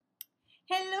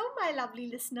Hello, my lovely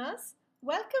listeners.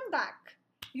 Welcome back.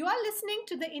 You are listening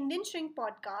to the Indian Shrink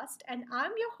podcast, and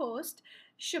I'm your host,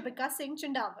 Shubhika Singh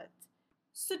Chundawat.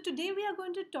 So, today we are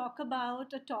going to talk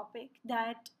about a topic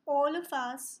that all of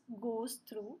us goes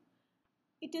through.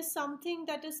 It is something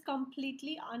that is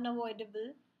completely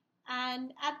unavoidable,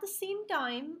 and at the same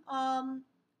time,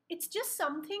 it's just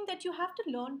something that you have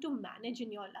to learn to manage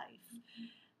in your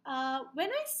life. When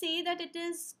I say that it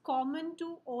is common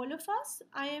to all of us,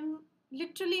 I am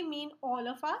literally mean all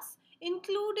of us,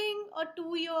 including a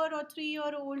 2 year or 3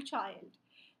 year old child.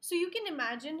 So you can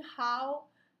imagine how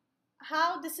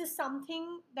this is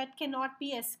something that cannot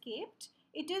be escaped.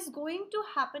 It is going to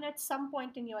happen at some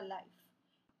point in your life.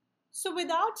 So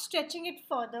without stretching it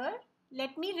further,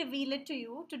 let me reveal it to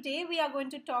you. Today we are going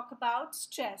to talk about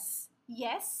stress.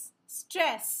 Yes,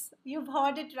 stress. You've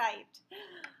heard it right.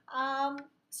 Um,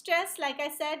 Stress, like I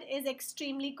said, is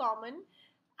extremely common.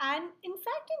 And in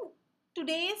fact, in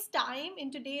today's time, in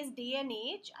today's day and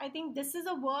age, I think this is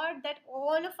a word that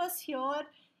all of us hear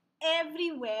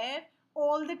everywhere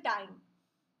all the time.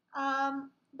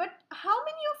 But how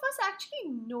many of us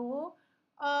actually know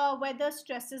whether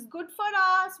stress is good for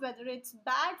us, whether it's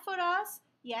bad for us?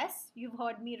 Yes, you've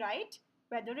heard me right.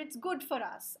 Whether it's good for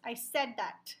us. I said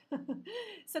that.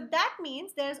 So that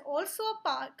means there's also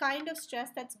a kind of stress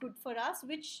that's good for us,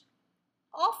 which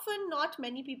often not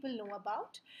many people know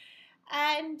about.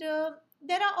 And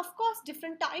there are, of course,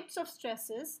 different types of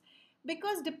stresses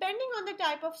because depending on the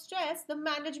type of stress, the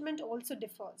management also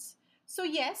differs. So,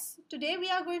 yes, today we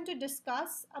are going to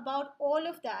discuss about all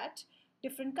of that,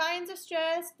 different kinds of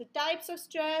stress, the types of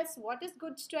stress, what is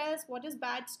good stress, what is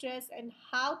bad stress, and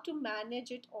how to manage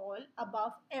it all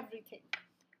above everything.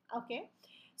 Okay,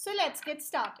 so let's get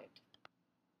started.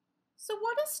 So,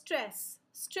 what is stress?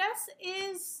 Stress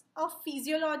is a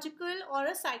physiological or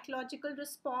a psychological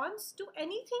response to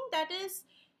anything that is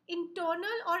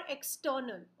internal or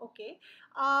external. Okay,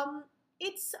 um,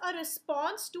 it's a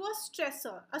response to a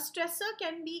stressor. A stressor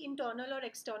can be internal or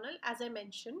external, as I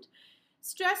mentioned.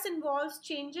 Stress involves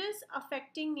changes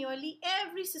affecting nearly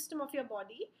every system of your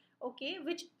body, okay,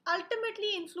 which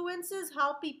ultimately influences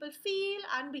how people feel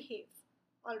and behave.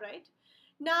 All right.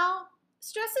 Now,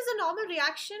 stress is a normal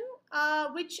reaction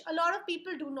which a lot of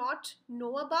people do not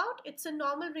know about. It's a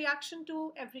normal reaction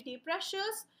to everyday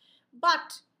pressures,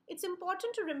 but it's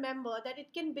important to remember that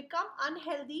it can become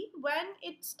unhealthy when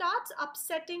it starts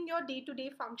upsetting your day to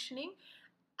day functioning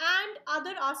and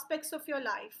other aspects of your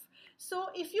life. So,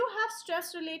 if you have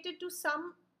stress related to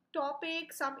some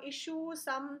topic, some issue,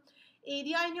 some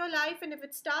area in your life, and if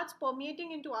it starts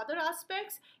permeating into other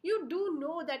aspects, you do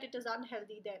know that it is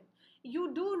unhealthy then.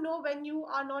 You do know when you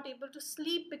are not able to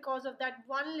sleep because of that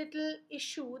one little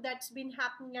issue that's been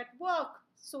happening at work,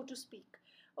 so to speak.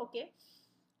 Okay.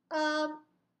 Um,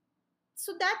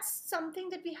 so that's something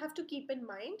that we have to keep in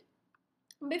mind.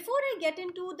 Before I get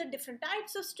into the different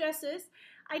types of stresses,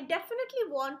 I definitely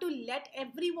want to let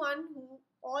everyone who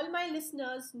all my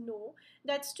listeners know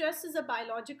that stress is a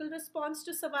biological response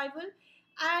to survival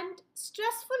and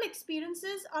stressful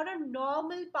experiences are a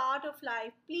normal part of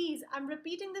life. Please, I'm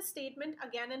repeating this statement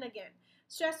again and again.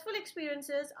 Stressful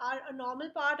experiences are a normal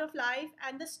part of life,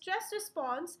 and the stress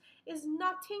response is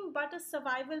nothing but a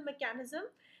survival mechanism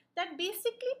that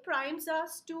basically primes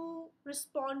us to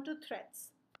respond to threats.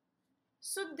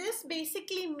 So, this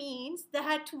basically means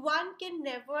that one can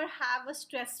never have a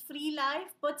stress free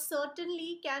life, but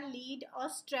certainly can lead a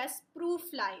stress proof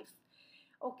life.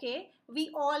 Okay, we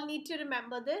all need to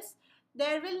remember this.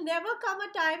 There will never come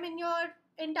a time in your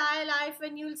entire life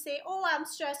when you'll say, oh, I'm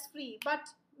stress free. But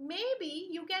maybe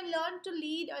you can learn to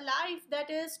lead a life that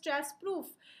is stress proof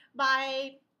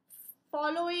by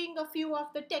following a few of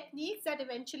the techniques that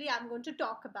eventually I'm going to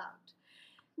talk about.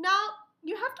 Now,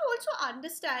 you have to also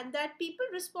understand that people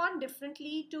respond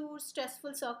differently to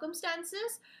stressful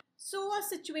circumstances. So, a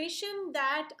situation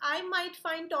that I might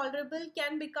find tolerable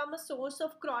can become a source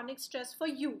of chronic stress for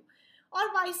you, or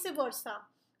vice versa.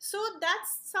 So,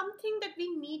 that's something that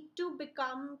we need to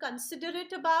become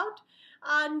considerate about.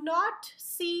 Not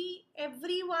see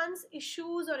everyone's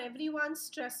issues or everyone's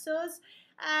stressors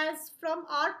as from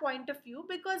our point of view,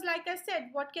 because like I said,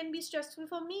 what can be stressful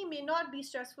for me may not be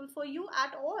stressful for you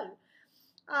at all.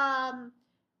 um,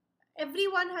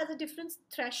 Everyone has a different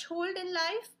threshold in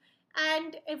life,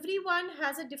 and everyone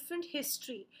has a different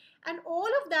history, and all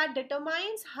of that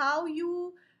determines how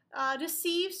you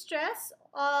receive stress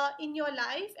in your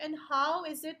life, and how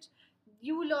is it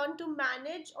you learn to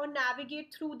manage or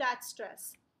navigate through that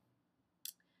stress.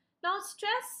 Now,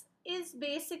 stress is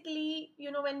basically,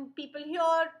 when people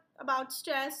hear about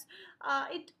stress,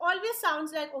 it always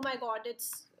sounds like, oh my god,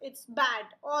 it's bad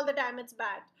all the time, it's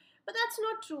bad. But that's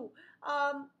not true.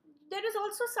 um, there is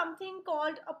also something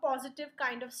called a positive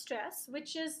kind of stress,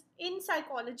 which is in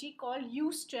psychology called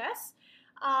eustress.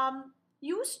 um,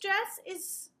 Eustress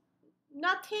is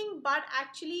nothing but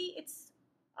actually it's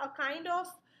a kind of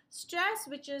stress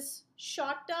which is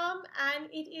short term, and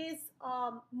it is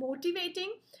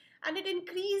motivating, and it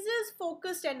increases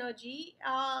focused energy,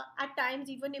 at times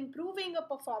even improving a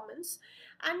performance,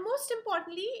 and most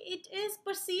importantly it is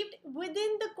perceived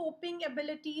within the coping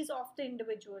abilities of the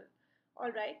individual.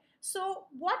 All right, so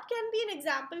what can be an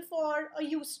example for a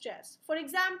eustress? For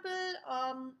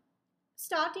example,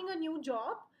 starting a new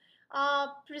job,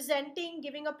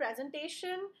 giving a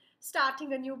presentation,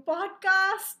 starting a new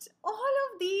podcast. All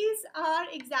of these are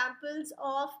examples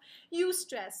of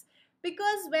eustress,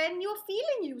 because when you're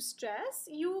feeling eustress,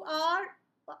 you are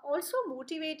also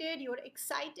motivated, you're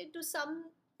excited to some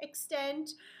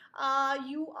extent,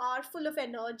 you are full of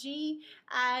energy,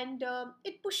 and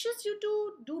it pushes you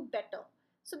to do better.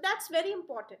 So that's very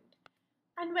important.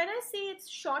 And when I say it's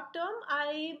short term,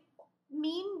 I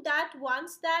mean that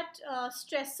once that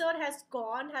stressor has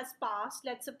gone, has passed,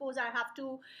 let's suppose I have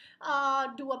to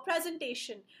do a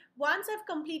presentation. Once I've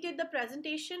completed the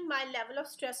presentation, my level of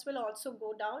stress will also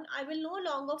go down. I will no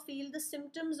longer feel the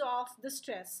symptoms of the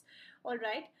stress. All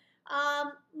right.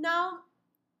 Now,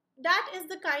 that is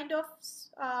the kind of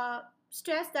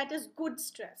stress that is good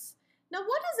stress. Now,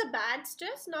 what is a bad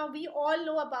stress? Now, we all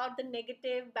know about the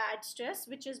negative bad stress,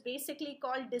 which is basically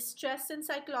called distress in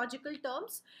psychological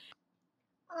terms.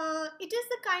 It is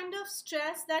the kind of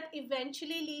stress that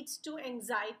eventually leads to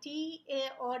anxiety,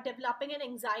 or developing an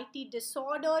anxiety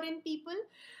disorder in people.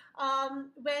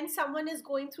 When someone is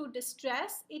going through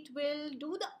distress, it will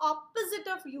do the opposite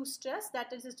of eustress.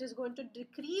 That is, it is going to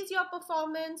decrease your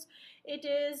performance. It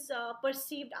is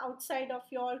perceived outside of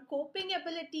your coping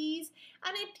abilities,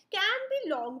 and it can be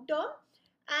long term.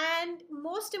 And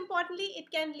most importantly,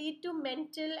 it can lead to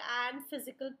mental and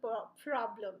physical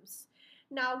problems.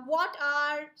 Now, what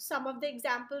are some of the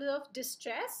examples of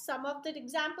distress? Some of the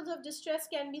examples of distress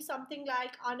can be something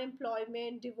like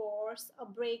unemployment, divorce, a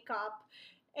breakup,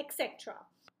 etc.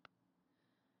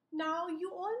 Now,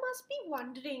 you all must be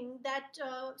wondering that,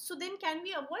 so then can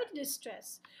we avoid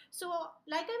distress? So,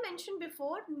 like I mentioned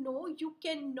before, no, you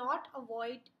cannot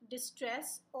avoid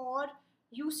distress or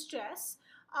eustress.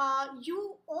 All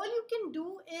you can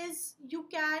do is you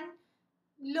can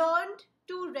learn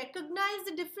to recognize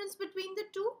the difference between the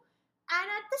two, and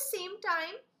at the same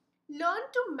time learn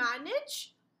to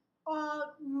manage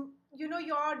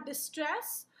your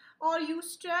distress or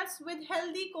eustress with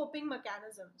healthy coping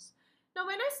mechanisms. Now,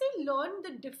 when I say learn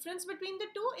the difference between the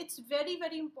two, it's very,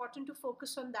 very important to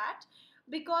focus on that,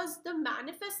 because the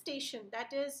manifestation,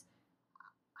 that is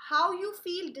how you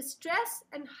feel distress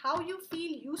and how you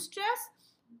feel eustress,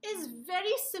 is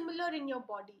very similar in your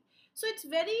body. So it's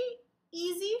very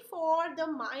easy for the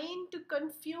mind to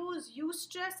confuse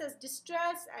eustress as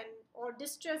distress, and or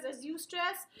distress as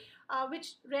eustress,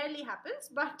 which rarely happens,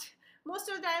 but most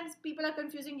of the times people are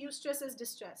confusing eustress as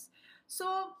distress.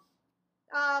 So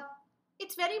uh,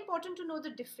 it's very important to know the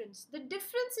difference. The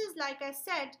difference is, like I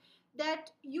said,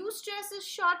 that eustress is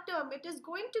short term. It is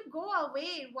going to go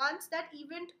away once that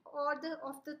event or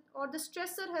the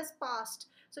stressor has passed.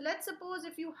 So let's suppose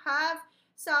if you have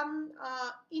some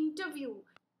interview.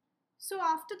 So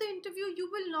after the interview, you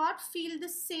will not feel the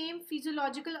same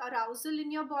physiological arousal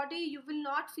in your body. You will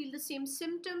not feel the same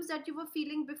symptoms that you were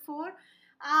feeling before.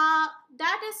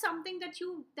 That is something that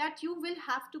you will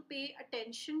have to pay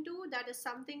attention to. That is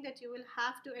something that you will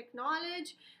have to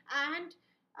acknowledge and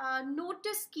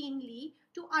notice keenly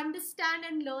to understand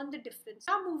and learn the difference.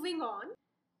 Now, moving on,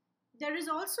 there is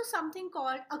also something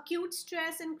called acute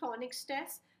stress and chronic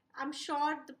stress. I'm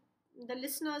sure the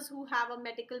listeners who have a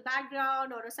medical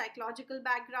background or a psychological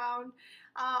background,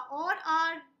 or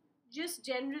are just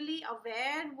generally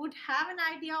aware, would have an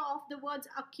idea of the words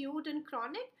acute and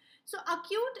chronic. So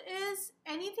acute is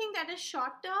anything that is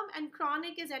short term, and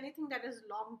chronic is anything that is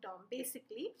long term,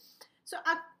 basically. So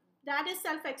that is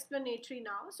self-explanatory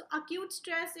now. So acute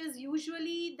stress is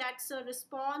usually that's a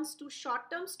response to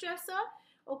short-term stressor.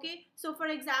 Okay, so for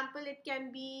example, it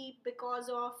can be because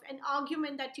of an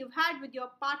argument that you've had with your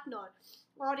partner,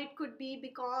 or it could be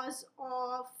because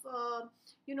of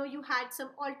you had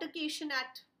some altercation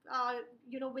at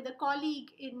with a colleague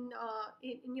in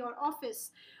your office,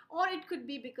 or it could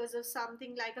be because of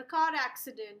something like a car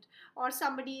accident, or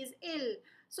somebody is ill.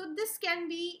 So this can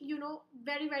be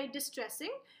very, very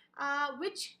distressing,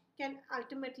 which can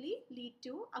ultimately lead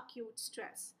to acute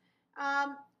stress.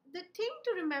 the thing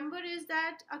to remember is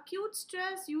that acute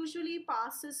stress usually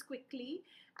passes quickly,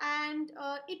 and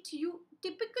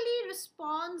typically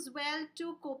responds well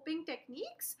to coping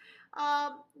techniques,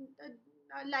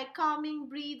 like calming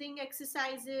breathing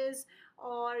exercises,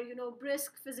 or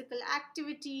brisk physical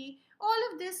activity.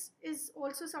 All of this is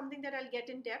also something that I'll get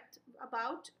in depth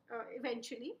about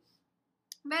eventually.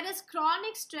 Whereas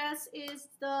chronic stress is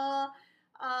the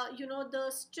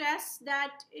stress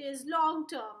that is long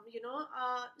term,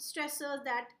 stressors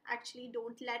that actually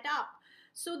don't let up.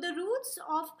 So the roots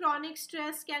of chronic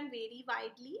stress can vary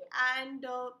widely, and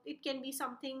it can be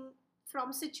something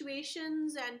from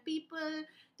situations and people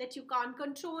that you can't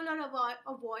control or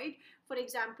avoid. For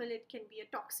example, it can be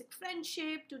a toxic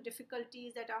friendship, to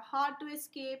difficulties that are hard to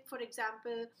escape. For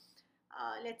example,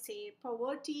 let's say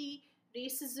poverty,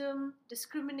 racism,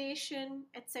 discrimination,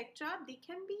 etc. They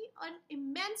can be an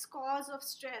immense cause of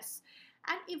stress,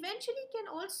 and eventually can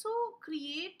also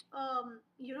create,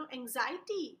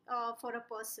 anxiety for a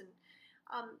person.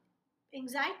 Um,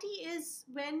 Anxiety is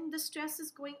when the stress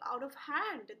is going out of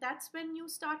hand. That's when you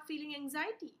start feeling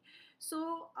anxiety.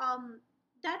 So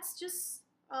that's just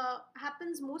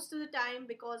happens most of the time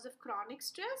because of chronic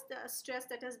stress, the stress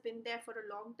that has been there for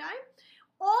a long time,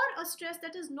 or a stress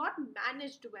that is not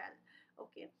managed well.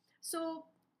 Okay, so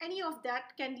any of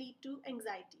that can lead to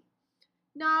anxiety.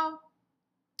 Now,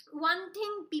 one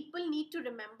thing people need to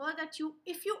remember, that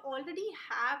if you already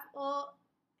have a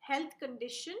health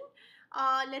condition,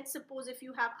 let's suppose if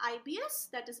you have IBS,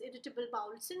 that is irritable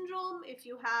bowel syndrome, if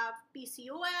you have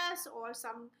PCOS or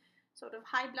some sort of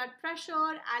high blood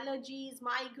pressure, allergies,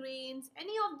 migraines,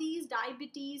 any of these,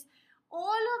 diabetes,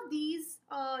 all of these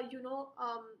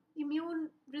immune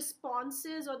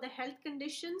responses or the health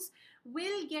conditions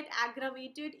will get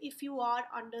aggravated if you are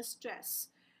under stress.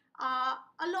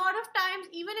 A lot of times,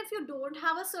 even if you don't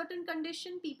have a certain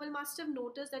condition, people must have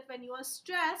noticed that when you are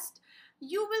stressed,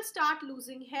 you will start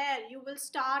losing hair, you will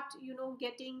start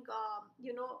getting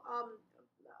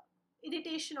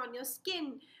irritation on your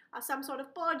skin, some sort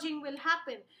of purging will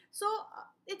happen. So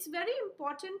it's very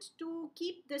important to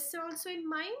keep this also in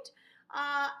mind,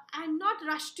 and not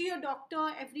rush to your doctor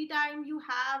every time you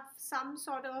have some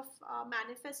sort of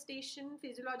manifestation,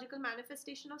 physiological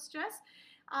manifestation of stress.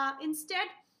 Instead,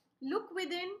 look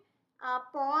within,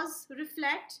 pause,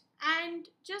 reflect, and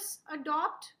just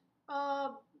adopt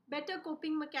better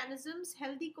coping mechanisms,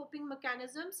 healthy coping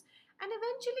mechanisms, and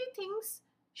eventually things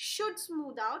should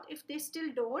smooth out. If they still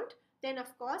don't, then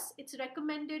of course it's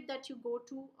recommended that you go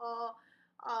to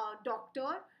a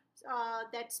doctor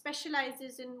that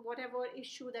specializes in whatever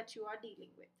issue that you are dealing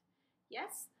with.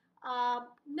 Yes.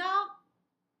 Now,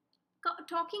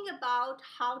 talking about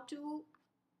how to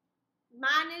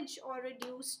manage or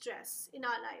reduce stress in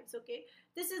our lives. Okay,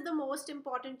 this is the most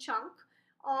important chunk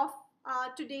of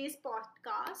today's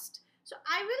podcast. So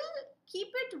I will keep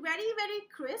it very, very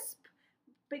crisp,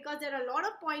 because there are a lot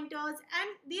of pointers, and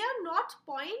they are not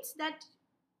points that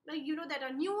that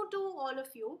are new to all of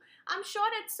you. I'm sure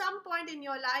at some point in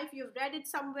your life you've read it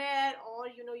somewhere, or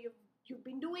you've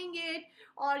been doing it,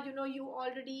 or you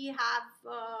already have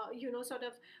sort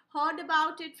of heard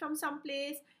about it from some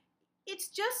place. It's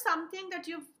just something that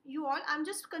I'm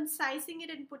just concising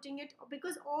it and putting it,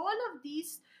 because all of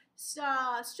these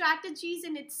strategies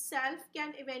in itself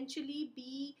can eventually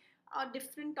be a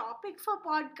different topic for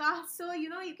podcasts, so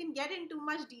you can get into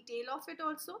much detail of it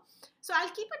also. So I'll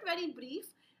keep it very brief,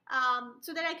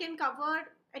 so that I can cover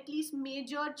at least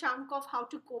major chunk of how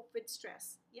to cope with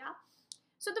stress. Yeah.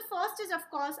 So the first is, of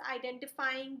course,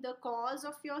 identifying the cause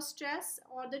of your stress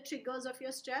or the triggers of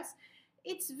your stress.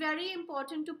 It's very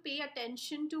important to pay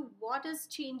attention to what is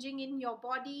changing in your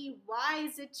body. Why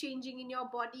is it changing in your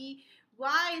body?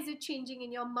 Why is it changing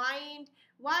in your mind?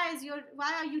 Why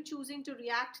are you choosing to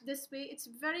react this way? It's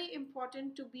very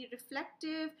important to be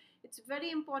reflective. It's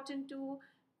very important to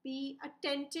be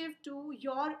attentive to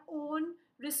your own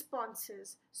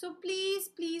responses. So please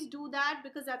do that,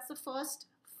 because that's the first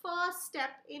step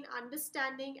in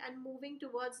understanding and moving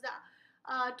towards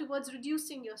towards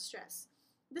reducing your stress.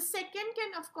 The second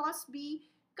can, of course, be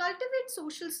cultivate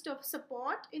social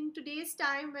support in today's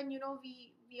time when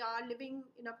we are living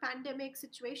in a pandemic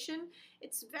situation.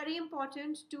 It's very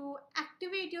important to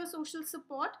activate your social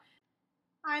support.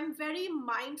 I'm very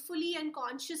mindfully and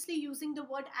consciously using the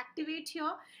word activate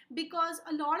here, because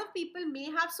a lot of people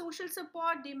may have social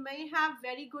support, they may have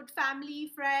very good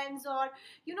family, friends, or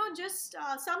just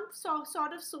some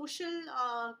sort of social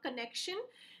connection,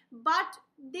 but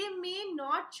they may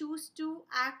not choose to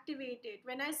activate it.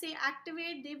 When I say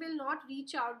activate, they will not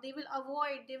reach out, they will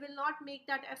avoid, they will not make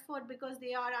that effort because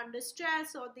they are under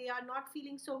stress or they are not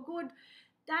feeling so good.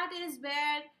 That is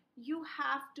where you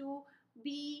have to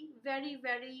be very,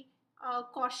 very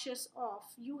cautious of.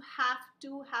 You have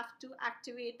to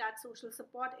activate that social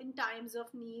support in times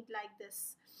of need like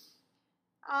this.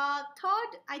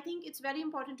 Third, I think it's very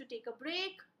important to take a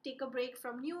break. Take a break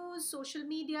from news, social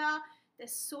media.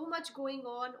 There's so much going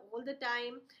on all the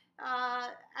time,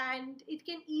 and it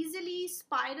can easily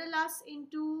spiral us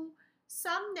into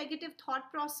some negative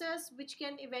thought process, which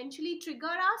can eventually trigger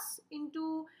us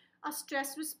into a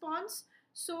stress response.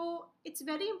 So it's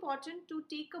very important to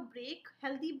take a break,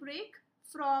 healthy break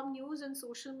from news and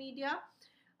social media.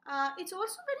 It's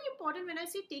also very important, when I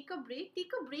say take a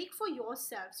break for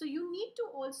yourself. So you need to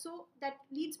also, that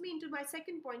leads me into my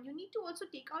second point, you need to also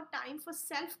take out time for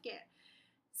self care.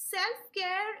 Self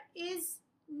care is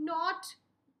not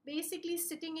basically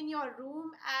sitting in your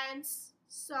room and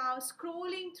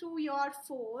scrolling through your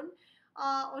phone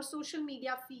or social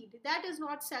media feed. That is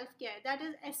not self care, that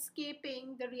is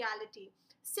escaping the reality.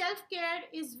 Self care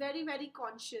is very, very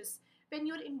conscious, when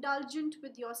you're indulgent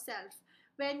with yourself,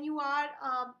 when you are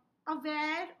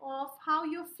aware of how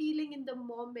you're feeling in the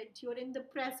moment, you're in the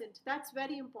present. That's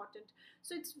very important.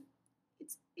 So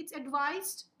it's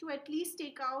advised to at least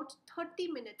take out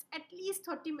 30 minutes, at least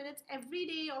 30 minutes every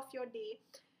day of your day,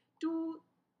 to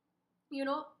you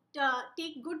know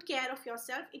take good care of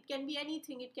yourself. It can be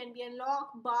anything. It can be a long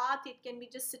bath, it can be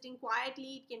just sitting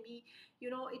quietly,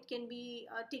 it can be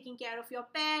taking care of your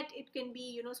pet, it can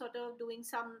be sort of doing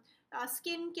some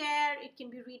skin care, it can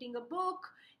be reading a book,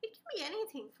 it can be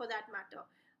anything for that matter.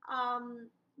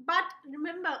 But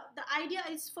remember, the idea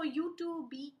is for you to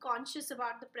be conscious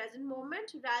about the present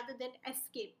moment rather than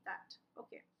escape that.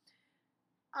 Okay.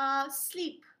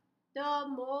 Sleep. The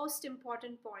most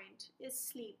important point is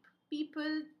sleep.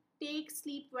 People take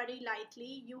sleep very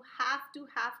lightly. You have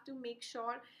to make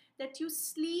sure that you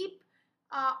sleep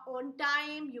on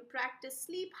time. You practice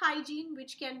sleep hygiene,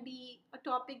 which can be a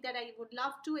topic that I would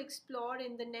love to explore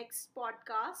in the next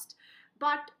podcast.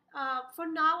 But for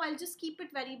now, I'll just keep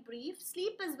it very brief.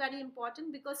 Sleep is very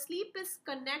important because sleep is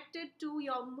connected to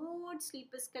your mood,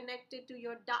 sleep is connected to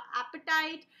your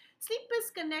appetite, sleep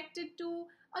is connected to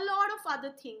a lot of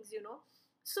other things.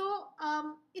 So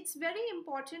it's very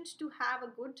important to have a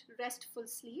good restful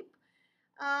sleep.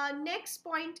 Next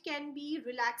point can be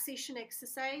relaxation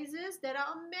exercises. There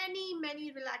are many,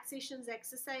 many relaxations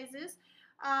exercises.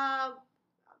 Uh,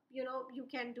 you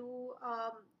can do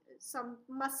some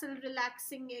muscle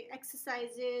relaxing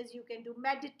exercises, you can do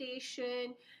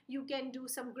meditation, you can do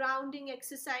some grounding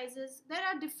exercises. There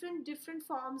are different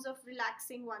forms of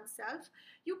relaxing oneself.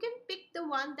 You can pick the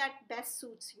one that best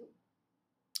suits you.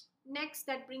 Next,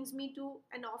 that brings me to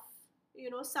an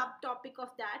subtopic of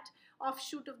that,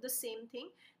 offshoot of the same thing,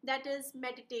 that is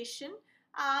meditation.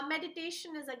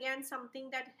 Meditation is again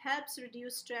something that helps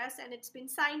reduce stress, and it's been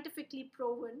scientifically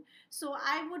proven. So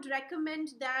I would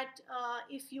recommend that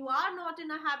if you are not in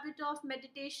a habit of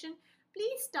meditation,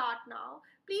 please start now.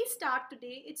 Please start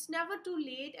today. It's never too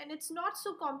late, and it's not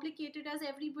so complicated as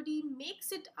everybody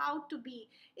makes it out to be.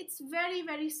 It's very,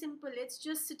 very simple. It's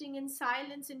just sitting in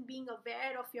silence and being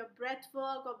aware of your breath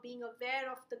work, or being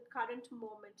aware of the current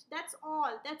moment. That's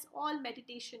all. That's all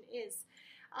meditation is.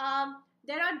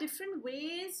 There are different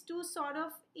ways to sort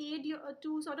of ease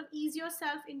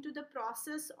yourself into the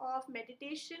process of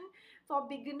meditation for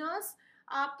beginners.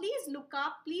 Please look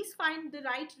up, please find the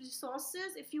right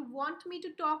resources. If you want me to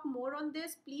talk more on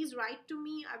this, please write to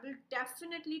me. I will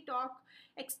definitely talk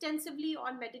extensively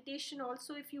on meditation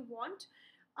also if you want.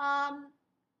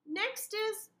 Next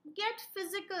is get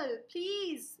physical.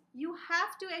 Please, you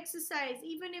have to exercise.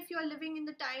 Even if you're living in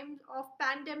the time of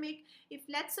pandemic, if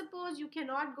let's suppose you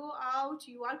cannot go out,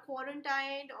 you are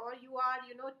quarantined, or you are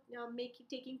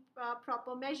taking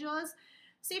proper measures,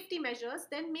 safety measures,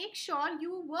 then make sure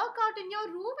you work out in your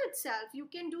room itself. You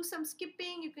can do some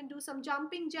skipping, you can do some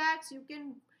jumping jacks, you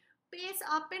can pace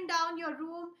up and down your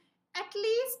room. At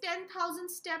least 10,000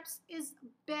 steps is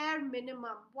bare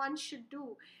minimum one should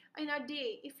do in a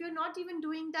day. If you're not even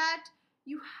doing that,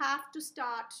 you have to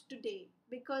start today,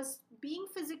 because being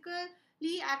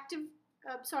physically active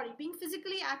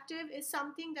is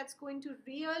something that's going to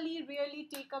really, really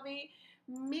take away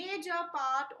major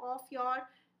part of your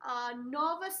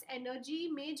nervous energy,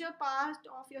 major part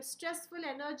of your stressful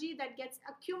energy that gets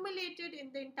accumulated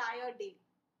in the entire day.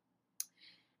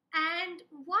 And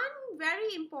one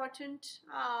very important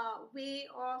way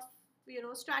of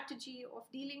strategy of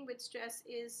dealing with stress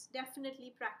is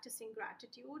definitely practicing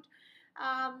gratitude.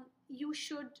 You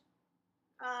should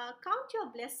count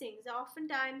your blessings.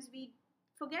 Oftentimes we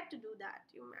forget to do that.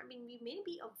 We may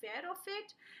be aware of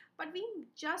it, but we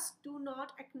just do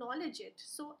not acknowledge it.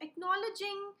 So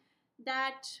acknowledging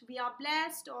that we are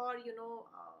blessed, or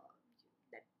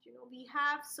that we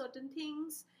have certain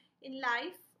things in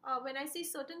life. When I say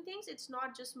certain things, it's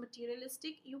not just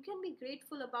materialistic. You can be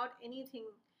grateful about anything,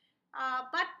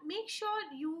 but make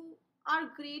sure you are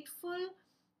grateful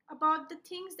about the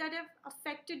things that have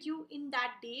affected you in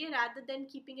that day rather than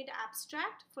keeping it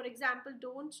abstract. For example,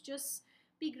 don't just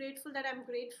be grateful that I'm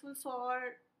grateful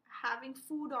for having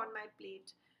food on my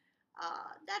plate.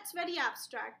 That's very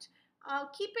abstract.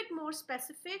 Keep it more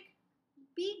specific.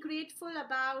 Be grateful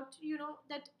about,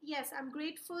 that yes, I'm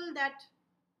grateful that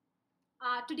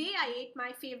today I ate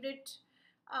my favorite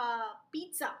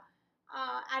pizza,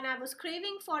 and I was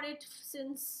craving for it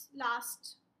since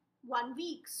last 1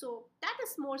 week. So that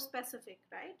is more specific,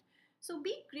 right? So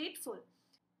be grateful.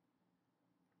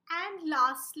 And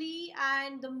lastly,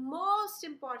 and the most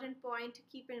important point to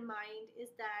keep in mind is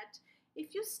that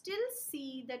if you still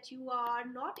see that you are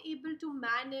not able to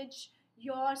manage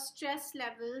your stress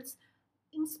levels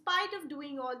in spite of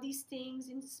doing all these things,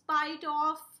 in spite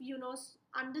of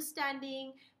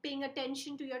understanding, paying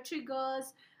attention to your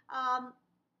triggers,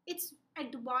 it's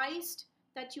advised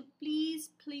that you please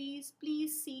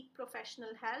seek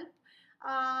professional help.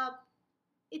 uh,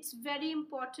 it's very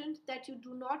important that you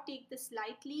do not take this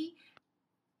lightly.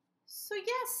 So,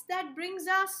 yes, that brings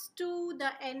us to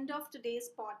the end of today's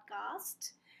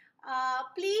podcast.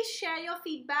 Please share your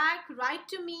feedback. Write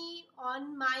to me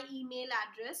on my email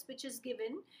address, which is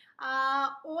given,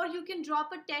 or you can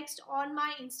drop a text on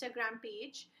my Instagram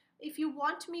page. If you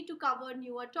want me to cover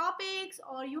newer topics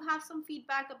or you have some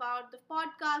feedback about the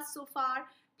podcast so far,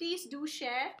 please do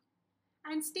share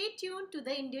and stay tuned to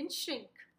the Indian Shrink.